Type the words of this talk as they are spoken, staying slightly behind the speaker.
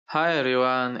Hi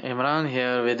everyone, Imran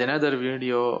here with another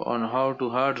video on how to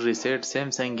hard reset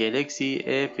Samsung Galaxy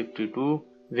A52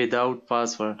 without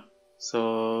password.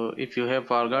 So if you have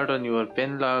forgotten your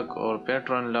pin lock or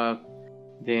pattern lock,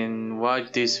 then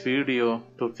watch this video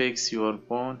to fix your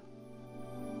phone.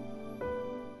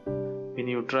 When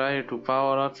you try to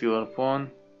power up your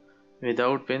phone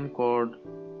without pin code,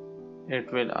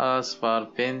 it will ask for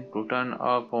pin to turn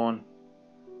off on.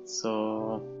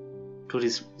 So to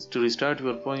restart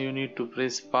your phone, you need to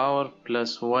press power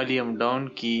plus volume down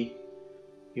key.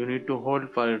 You need to hold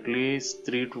for at least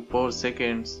 3 to 4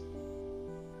 seconds.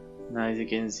 Now as you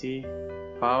can see,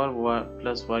 power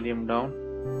plus volume down.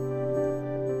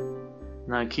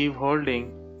 Now keep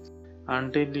holding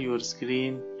until your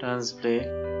screen turns black.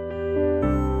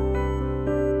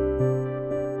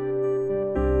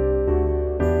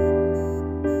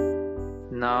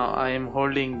 Now I am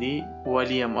holding the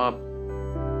volume up.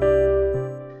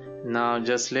 Now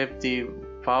just left the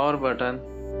power button.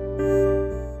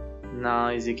 Now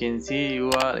as you can see,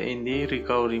 you are in the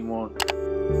recovery mode.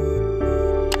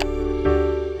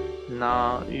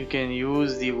 Now you can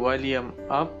use the volume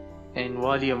up and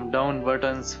volume down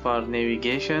buttons for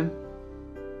navigation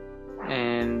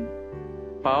and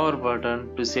power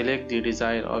button to select the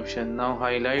desired option. Now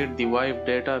highlight the wipe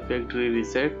data factory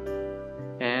reset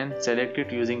and select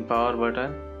it using power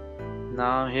button.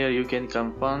 Now here you can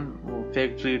confirm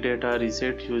factory data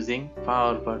reset using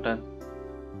power button.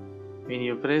 When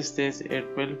you press this, it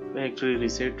will factory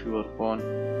reset your phone.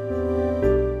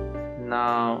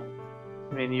 Now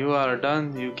when you are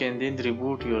done, you can then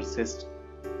reboot your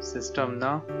system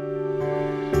now.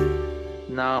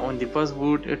 Now on the first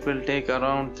boot, it will take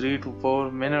around 3 to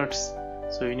 4 minutes,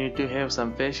 so you need to have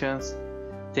some patience.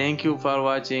 Thank you for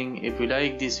watching. If you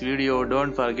like this video,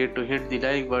 don't forget to hit the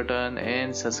like button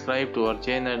and subscribe to our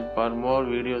channel for more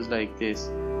videos like this.